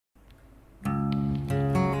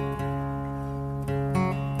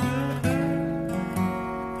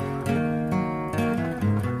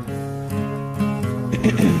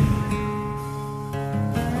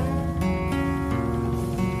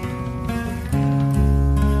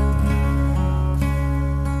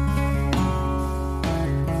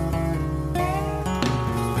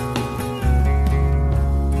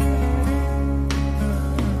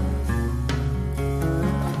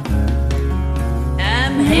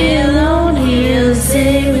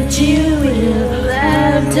you will.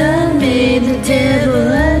 I've done made the devil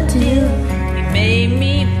a deal. You made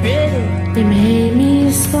me pretty, You made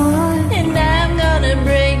me smart, and I'm gonna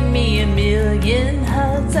break me a million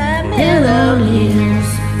hearts. I'm hell on heels.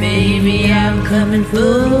 baby, I'm coming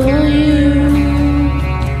for you.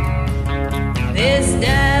 This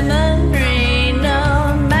diamond ring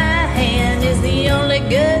on my hand is the only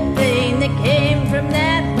good thing that came from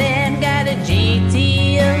that man. Got a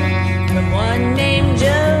GTO from one named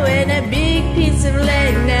Joe and a big piece of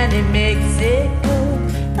land down in Mexico.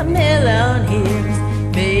 I'm hell on heels,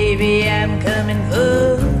 baby, I'm coming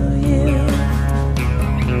for you.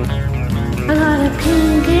 I got a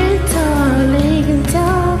pink guitar, lead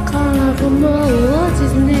guitar, call from what's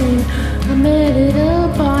his name? I met at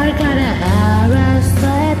a bar, got a high-rise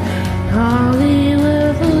flat,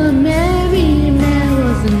 Hollywood full of married man,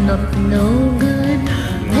 wasn't up to no good.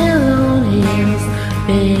 Hell on heels,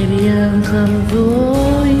 baby, I'm coming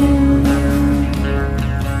for you.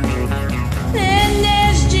 Then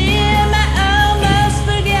there's Jim, I almost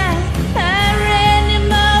forgot. I ran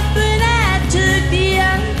him off when I took the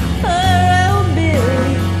young. Poor old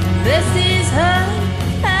Billy, bless his heart,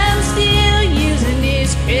 I'm still using his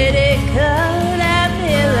credit card. I'm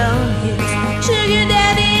hell on his sugar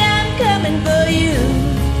daddy, I'm coming for you.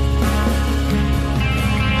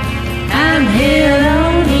 I'm hell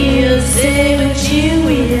on heels, say what you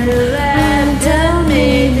will. I've done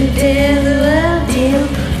made the devil a deal.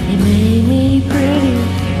 You made me pretty,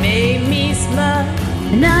 You made me smart,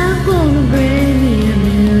 and I'm gonna bring me a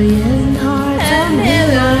million hearts. I'm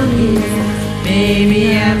hell on heels, baby,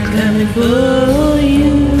 I'm coming for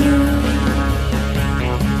you.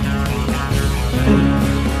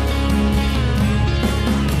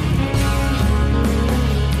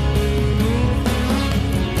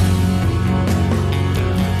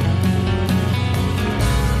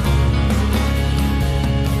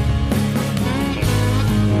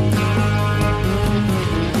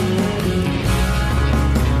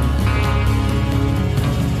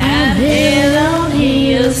 hell on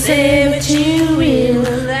heels, say what you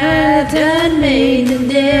will. I've done made the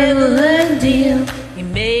devil